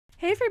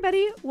Hey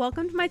everybody,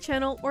 welcome to my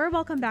channel or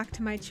welcome back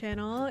to my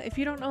channel. If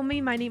you don't know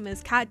me, my name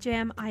is Cat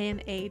Jam. I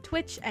am a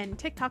Twitch and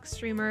TikTok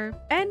streamer,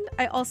 and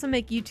I also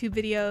make YouTube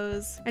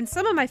videos. And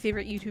some of my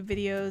favorite YouTube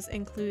videos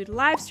include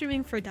live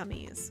streaming for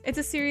Dummies. It's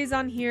a series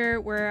on here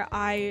where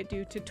I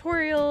do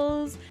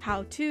tutorials,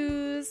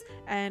 how-tos,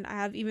 and I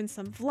have even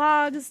some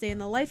vlogs, day in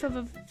the life of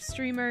a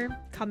streamer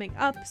coming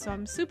up. So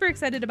I'm super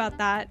excited about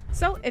that.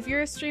 So if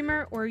you're a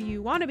streamer or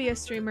you want to be a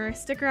streamer,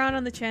 stick around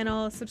on the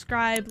channel,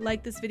 subscribe,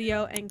 like this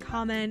video, and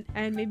comment,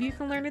 and maybe you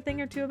can learn a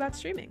thing or two about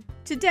streaming.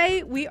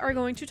 Today, we are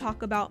going to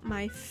talk about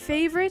my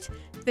favorite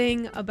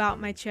thing about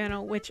my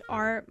channel, which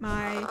are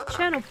my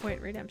channel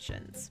point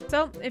redemptions.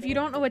 So if you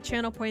don't know what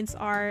channel points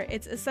are,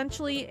 it's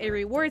essentially a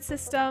reward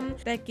system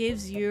that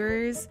gives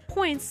viewers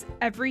points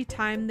every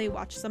time they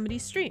watch somebody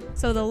stream.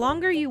 So the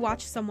longer you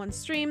watch someone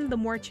stream, the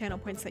more channel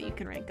points that you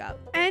can rank up.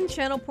 And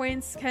channel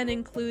points can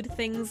include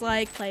things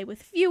like play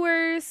with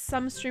viewers.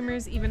 Some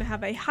streamers even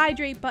have a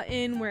hydrate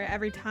button where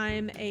every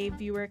time a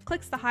viewer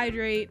clicks the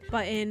hydrate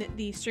button,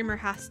 the streamer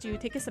has to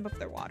take a sip of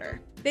their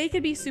water. They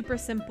could be super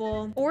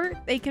simple, or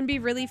they can be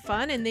really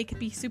fun, and they could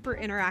be super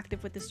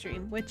interactive with the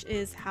stream, which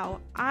is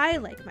how I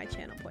like my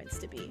channel points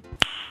to be.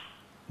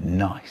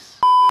 Nice.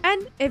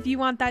 And if you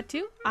want that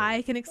too,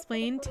 I can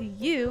explain to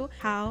you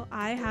how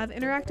I have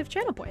interactive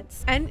channel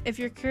points. And if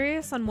you're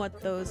curious on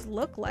what those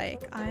look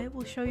like, I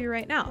will show you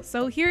right now.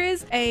 So here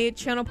is a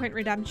channel point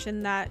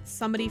redemption that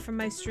somebody from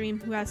my stream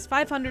who has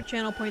 500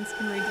 channel points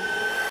can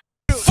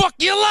redeem. Fuck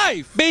your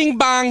life! Bing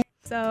bang!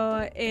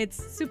 So it's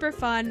super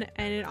fun,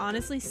 and it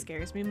honestly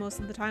scares me most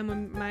of the time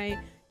when my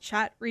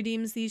chat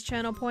redeems these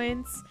channel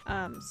points.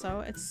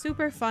 So it's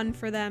super fun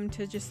for them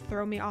to just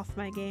throw me off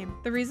my game.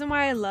 The reason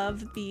why I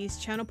love these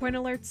channel point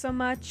alerts so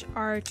much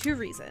are two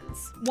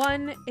reasons.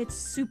 One, it's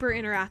super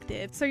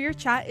interactive, so your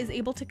chat is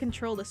able to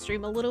control the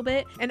stream a little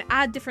bit and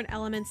add different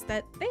elements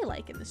that they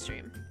like in the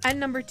stream. And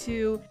number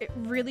two, it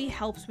really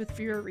helps with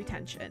viewer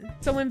retention.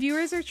 So when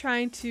viewers are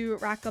trying to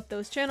rack up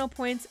those channel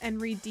points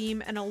and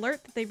redeem an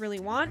alert that they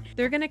really want,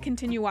 they're going to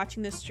continue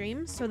watching the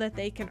stream so that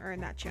they can earn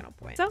that channel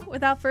point. So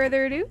without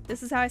further ado,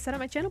 this is how I set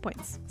up my channel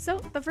points. So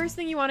the first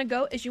thing you want to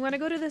go is you want to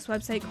go to this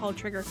website called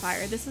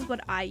TriggerFyre. This is what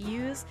I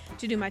use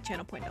to do my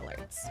channel point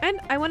alerts. And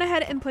I went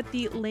ahead and put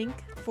the link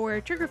for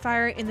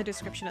TriggerFyre in the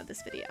description of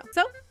this video.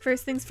 So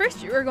first things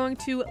first, you are going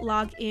to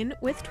log in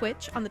with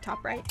Twitch on the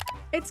top right.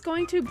 It's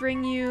going to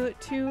bring you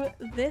to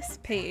this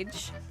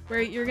page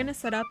where you're going to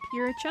set up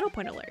your channel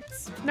point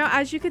alerts. Now,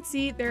 as you can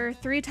see, there are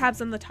three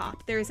tabs on the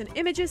top. There is an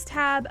images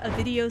tab, a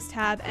videos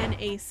tab, and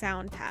a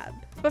sound tab.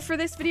 But for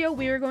this video,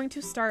 we are going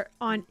to start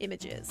on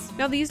images.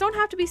 Now, these don't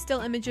have to be still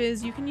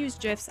images. You can use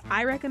GIFs.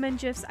 I recommend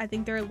GIFs. I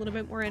think they're a little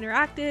bit more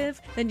interactive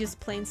than just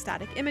plain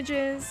static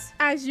images.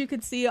 As you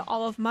can see,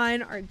 all of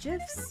mine are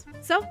GIFs.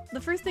 So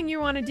the first thing you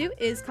want to do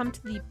is come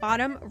to the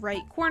bottom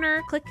right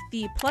corner, click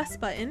the plus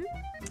button,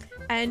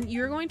 and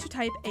you're going to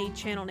type a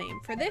channel name.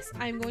 For this,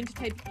 I'm going to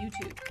type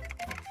YouTube.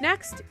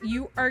 Next,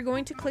 you are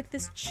going to click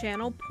this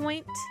channel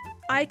point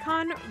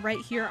icon right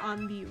here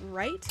on the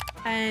right,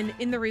 and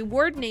in the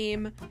reward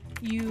name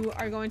you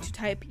are going to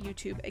type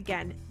YouTube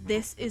again.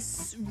 This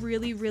is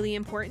really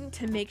important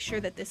to make sure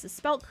that this is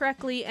spelled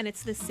correctly and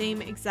it's the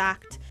same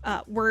exact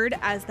word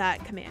as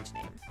that command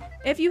name.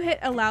 If you hit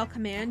allow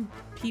command,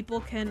 people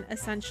can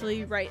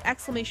essentially write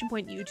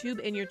 !YouTube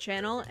in your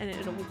channel and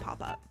it'll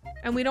pop up.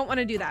 And we don't want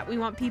to do that. We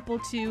want people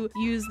to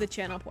use the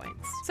channel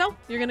points. So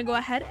you're going to go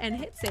ahead and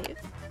hit save.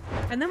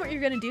 And then what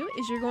you're going to do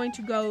is you're going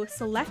to go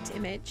select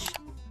image,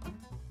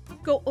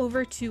 go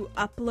over to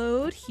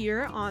upload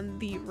here on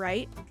the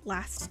right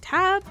last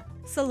tab,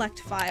 select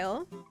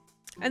file,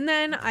 and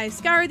then I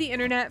scour the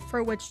internet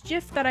for which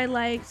GIF that I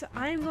liked.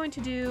 I'm going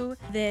to do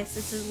this.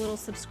 It's a little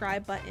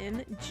subscribe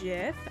button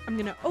GIF. I'm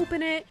going to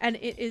open it and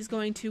it is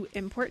going to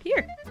import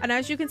here. And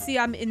as you can see,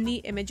 I'm in the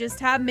images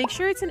tab. Make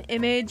sure it's an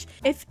image.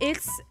 If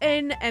it's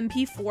an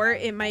MP4,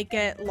 it might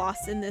get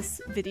lost in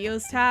this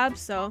videos tab.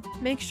 So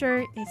make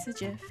sure it's a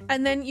GIF.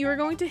 And then you are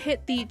going to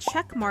hit the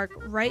check mark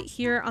right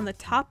here on the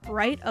top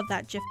right of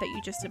that GIF that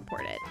you just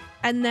imported.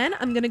 And then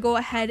I'm going to go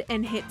ahead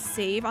and hit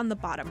save on the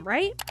bottom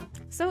right.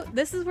 So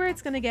this is where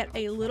it's going to get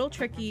a little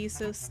tricky,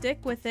 so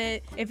stick with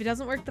it. If it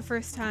doesn't work the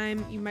first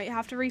time, you might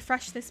have to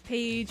refresh this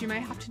page. You might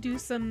have to do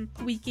some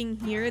tweaking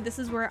here. This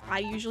is where I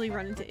usually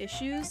run into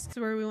issues. It's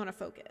where we want to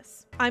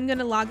focus. I'm going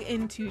to log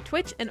into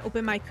Twitch and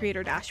open my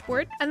creator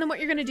dashboard. And then what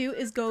you're going to do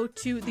is go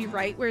to the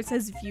right where it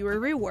says viewer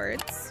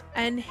rewards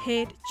and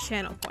hit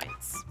channel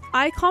points.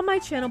 I call my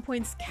channel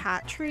points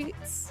cat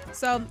treats.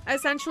 So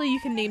essentially you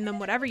can name them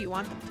whatever you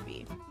want them to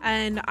be.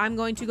 And I'm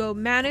going to go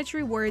manage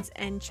rewards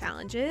and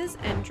challenges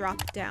and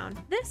drop down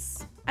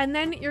this. And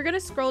then you're gonna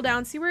scroll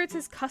down, see where it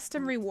says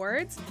custom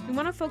rewards. We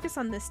wanna focus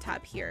on this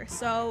tab here.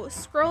 So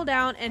scroll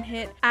down and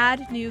hit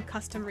add new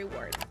custom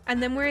reward.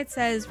 And then where it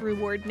says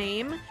reward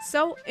name.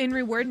 So in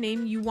reward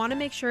name, you wanna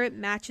make sure it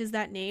matches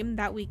that name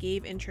that we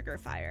gave in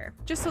TriggerFyre.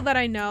 Just so that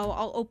I know,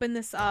 I'll open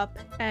this up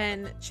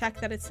and check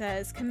that it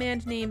says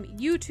command name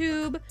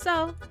YouTube.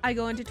 So I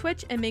go into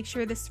Twitch and make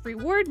sure this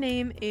reward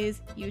name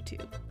is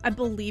YouTube. I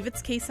believe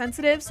it's case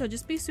sensitive, so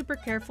just be super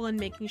careful in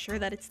making sure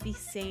that it's the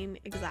same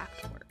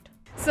exact word.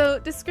 So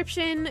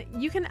description,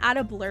 you can add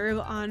a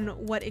blurb on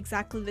what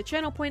exactly the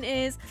channel point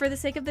is. For the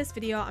sake of this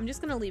video, I'm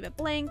just gonna leave it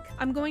blank.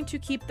 I'm going to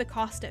keep the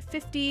cost at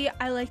 50.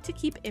 I like to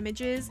keep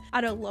images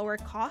at a lower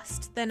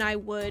cost than I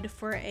would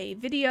for a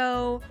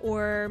video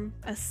or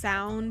a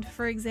sound,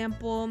 for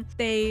example.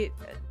 They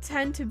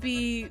tend to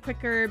be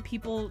quicker.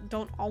 People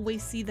don't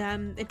always see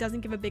them. It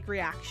doesn't give a big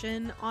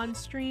reaction on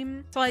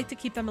stream. So I like to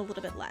keep them a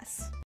little bit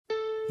less.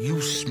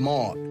 You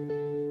smart.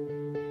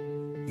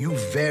 You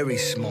very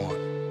smart.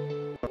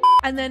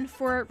 And then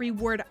for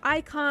reward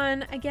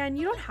icon, again,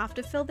 you don't have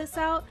to fill this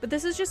out, but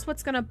this is just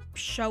what's gonna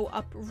show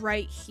up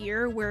right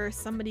here where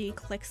somebody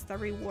clicks the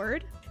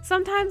reward.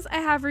 Sometimes I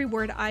have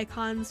reward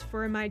icons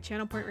for my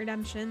channel point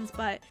redemptions,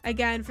 but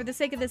again, for the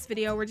sake of this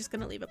video, we're just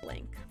gonna leave it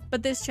blank.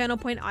 But this channel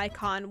point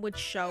icon would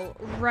show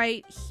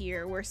right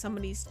here where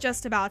somebody's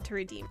just about to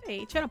redeem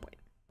a channel point.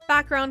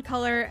 Background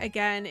color,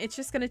 again, it's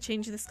just going to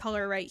change this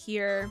color right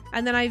here.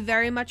 And then I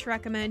very much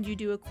recommend you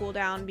do a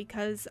cooldown,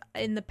 because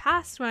in the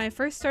past when I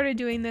first started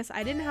doing this,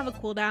 I didn't have a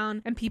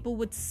cooldown and people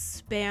would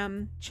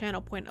spam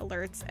channel point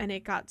alerts and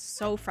it got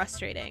so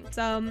frustrating.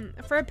 So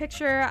for a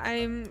picture,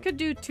 I could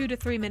do 2 to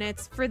 3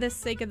 minutes. For the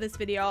sake of this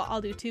video,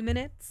 I'll do 2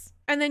 minutes.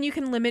 And then you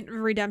can limit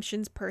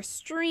redemptions per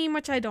stream,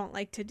 which I don't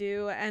like to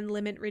do, and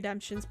limit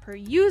redemptions per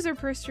user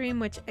per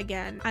stream, which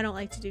again, I don't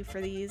like to do for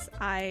these.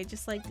 I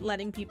just like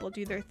letting people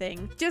do their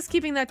thing. Just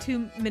keeping that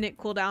 2-minute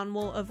cooldown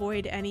will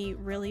avoid any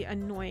really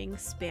annoying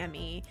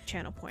spammy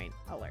channel point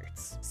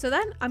alerts. So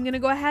then I'm gonna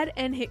go ahead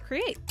and hit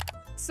create.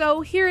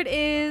 So here it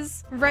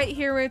is, right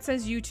here where it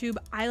says YouTube.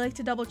 I like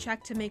to double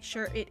check to make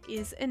sure it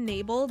is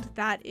enabled.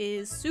 That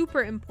is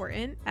super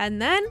important. And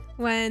then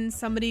when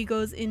somebody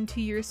goes into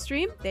your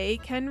stream, they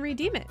can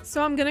redeem it.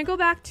 So I'm gonna go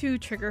back to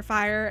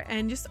TriggerFyre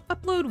and just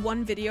upload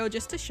one video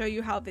just to show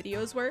you how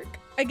videos work.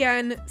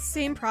 Again,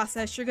 same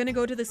process. You're gonna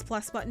go to this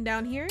plus button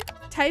down here,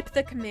 type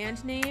the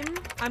command name.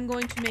 I'm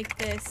going to make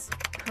this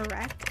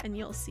correct, and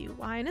you'll see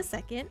why in a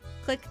second.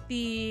 Click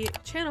the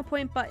channel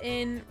point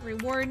button,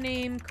 reward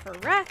name,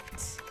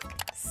 correct,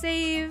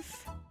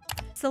 save,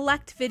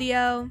 select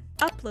video,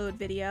 upload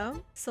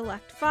video,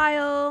 select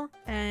file,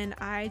 and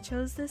I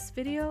chose this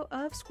video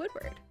of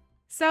Squidward.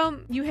 So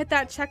you hit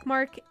that check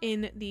mark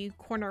in the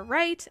corner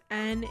right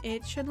and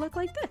it should look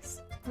like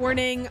this.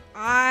 Warning,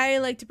 I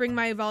like to bring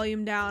my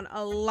volume down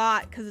a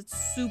lot because it's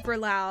super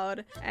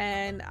loud,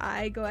 and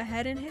I go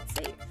ahead and hit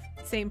save.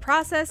 Same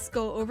process,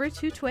 go over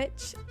to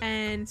Twitch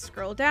and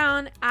scroll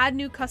down, add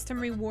new custom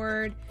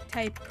reward,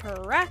 type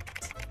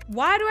correct.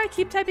 Why do I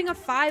keep typing a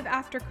 5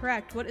 after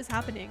correct? What is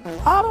happening?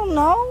 I don't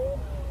know.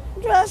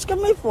 What you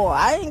asking me for?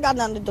 I ain't got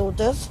nothing to do with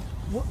this.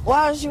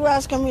 Why is you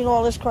asking me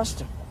all this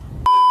question?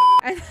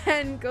 And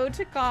then go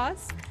to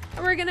cost,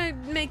 and we're gonna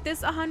make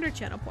this 100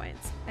 channel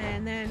points.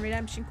 And then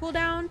redemption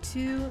cooldown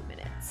 2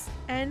 minutes.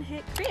 And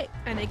hit create.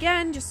 And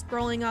again, just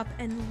scrolling up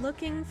and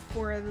looking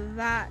for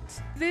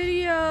that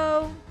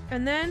video,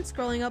 and then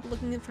scrolling up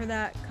looking for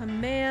that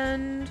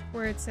command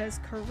where it says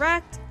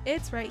correct.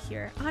 It's right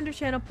here, 100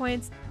 channel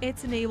points,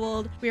 it's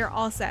enabled. We are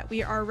all set.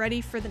 We are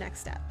ready for the next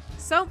step.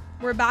 So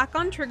we're back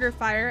on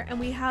TriggerFyre and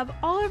we have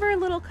all of our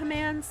little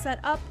commands set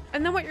up.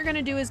 And then what you're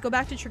gonna do is go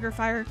back to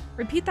TriggerFyre,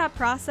 repeat that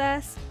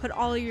process, put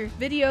all of your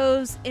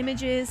videos,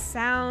 images,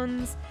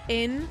 sounds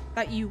in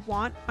that you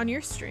want on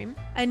your stream.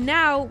 And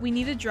now we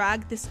need to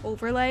drag this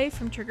overlay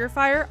from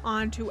TriggerFyre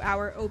onto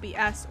our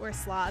OBS or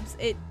slabs.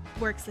 It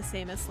works the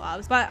same as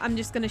slabs, but I'm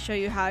just going to show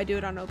you how I do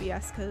it on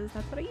OBS because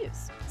that's what I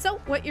use. So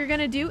what you're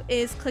going to do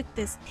is click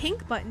this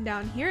pink button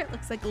down here. It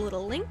looks like a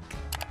little link,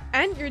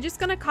 and you're just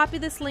going to copy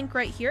this link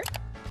right here.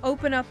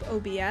 Open up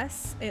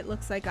OBS. It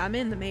looks like I'm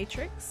in the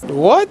Matrix.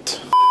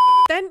 What?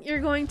 Then you're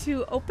going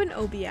to open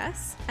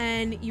OBS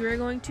and you're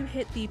going to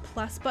hit the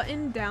plus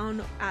button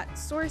down at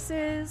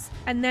sources,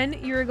 and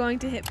then you're going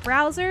to hit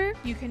browser.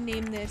 You can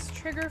name this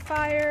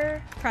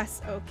TriggerFyre,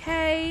 press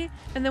OK,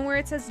 and then where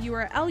it says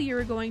URL,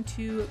 you're going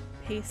to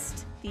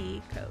paste the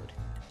code.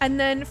 And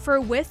then for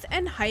width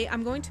and height,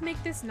 I'm going to make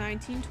this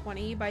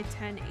 1920 by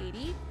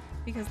 1080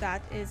 because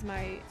that is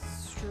my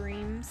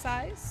stream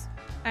size.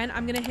 And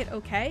I'm gonna hit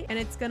OK, and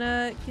it's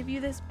gonna give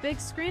you this big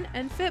screen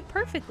and fit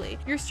perfectly.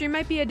 Your stream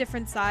might be a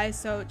different size,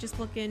 so just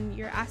look in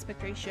your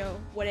aspect ratio,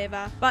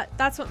 whatever. But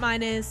that's what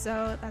mine is,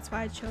 so that's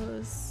why I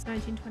chose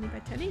 1920 by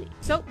 1080.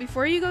 So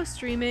before you go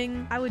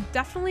streaming, I would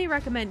definitely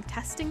recommend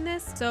testing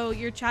this so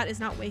your chat is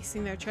not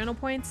wasting their channel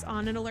points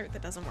on an alert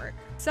that doesn't work.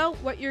 So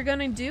what you're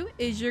gonna do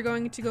is you're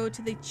going to go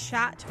to the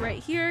chat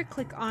right here,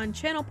 click on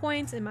channel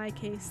points. In my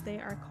case, they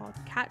are called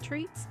cat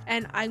treats.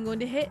 And I'm going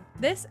to hit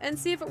this and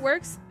see if it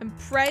works and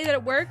pray that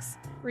it works.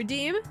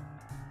 Redeem,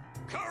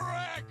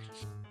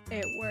 Correct!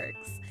 It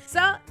works.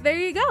 So there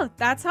you go.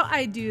 That's how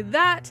I do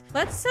that.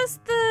 Let's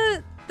test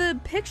the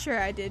picture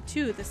I did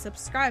too, the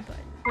subscribe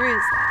button. Where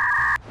is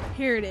that?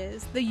 Here it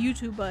is, the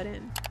YouTube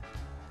button.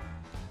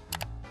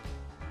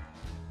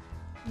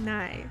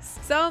 Nice.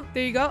 So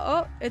there you go.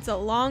 Oh, it's a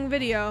long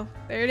video.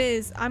 There it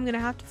is. I'm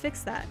gonna have to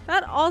fix that.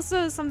 That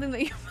also is something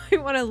that you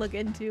might want to look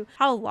into.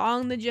 How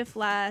long the GIF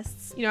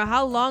lasts, you know,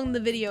 how long the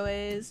video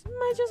is. You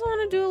might just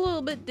want to do a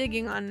little bit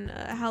digging on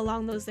how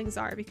long those things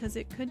are, because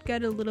it could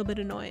get a little bit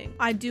annoying.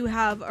 I do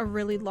have a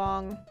really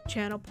long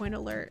channel point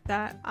alert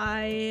that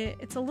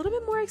it's a little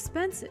bit more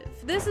expensive.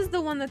 This is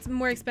the one that's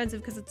more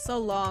expensive because it's so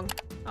long.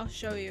 I'll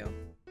show you.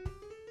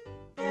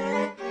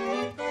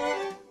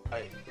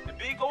 Hey, the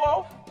beat go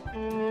off?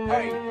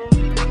 Hey,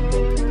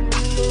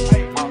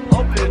 I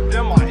up it,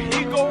 then my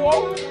heat go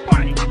off.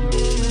 Bang.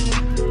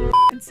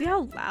 And see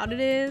how loud it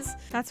is?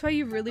 That's why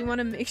you really want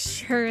to make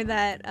sure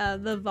that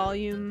the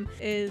volume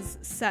is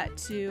set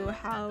to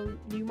how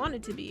you want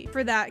it to be.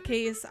 For that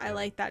case, I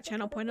like that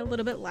channel point a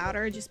little bit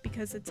louder just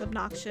because it's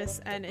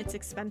obnoxious and it's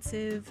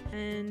expensive,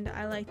 and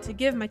I like to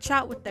give my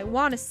chat what they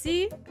want to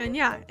see. And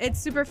yeah, it's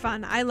super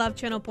fun. I love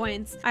channel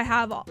points. I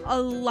have a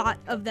lot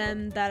of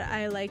them that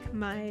I like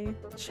my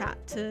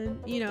chat to,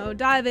 you know,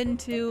 dive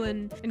into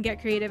and get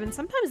creative. And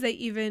sometimes they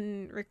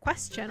even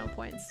request channel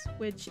points,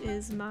 which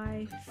is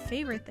my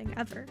favorite thing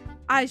ever.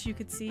 As you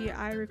could see,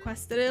 I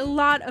requested a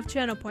lot of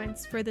channel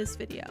points for this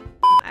video.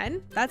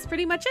 And that's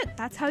pretty much it.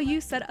 That's how you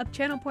set up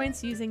channel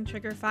points using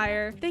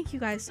TriggerFyre. Thank you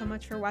guys so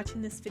much for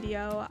watching this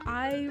video.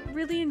 I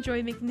really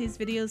enjoy making these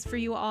videos for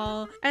you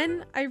all,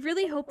 and I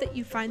really hope that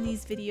you find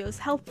these videos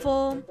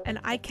helpful, and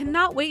I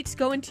cannot wait to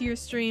go into your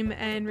stream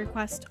and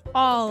request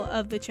all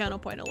of the channel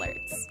point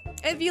alerts.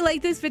 If you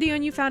liked this video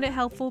and you found it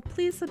helpful,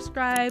 please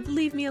subscribe,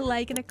 leave me a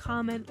like and a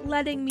comment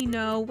letting me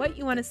know what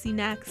you want to see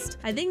next.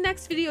 I think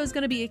next video is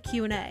going to be a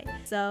Q&A.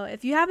 So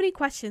if you have any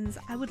questions,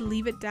 I would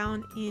leave it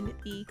down in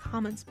the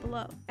comments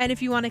below. And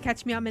if you want to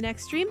catch me on my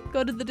next stream,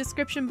 go to the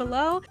description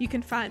below. You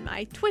can find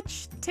my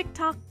Twitch,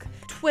 TikTok,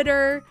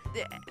 Twitter,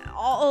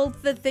 all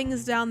the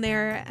things down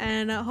there,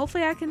 and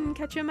hopefully I can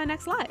catch you in my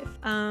next live.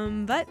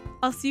 But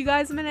I'll see you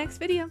guys in my next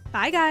video.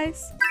 Bye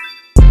guys!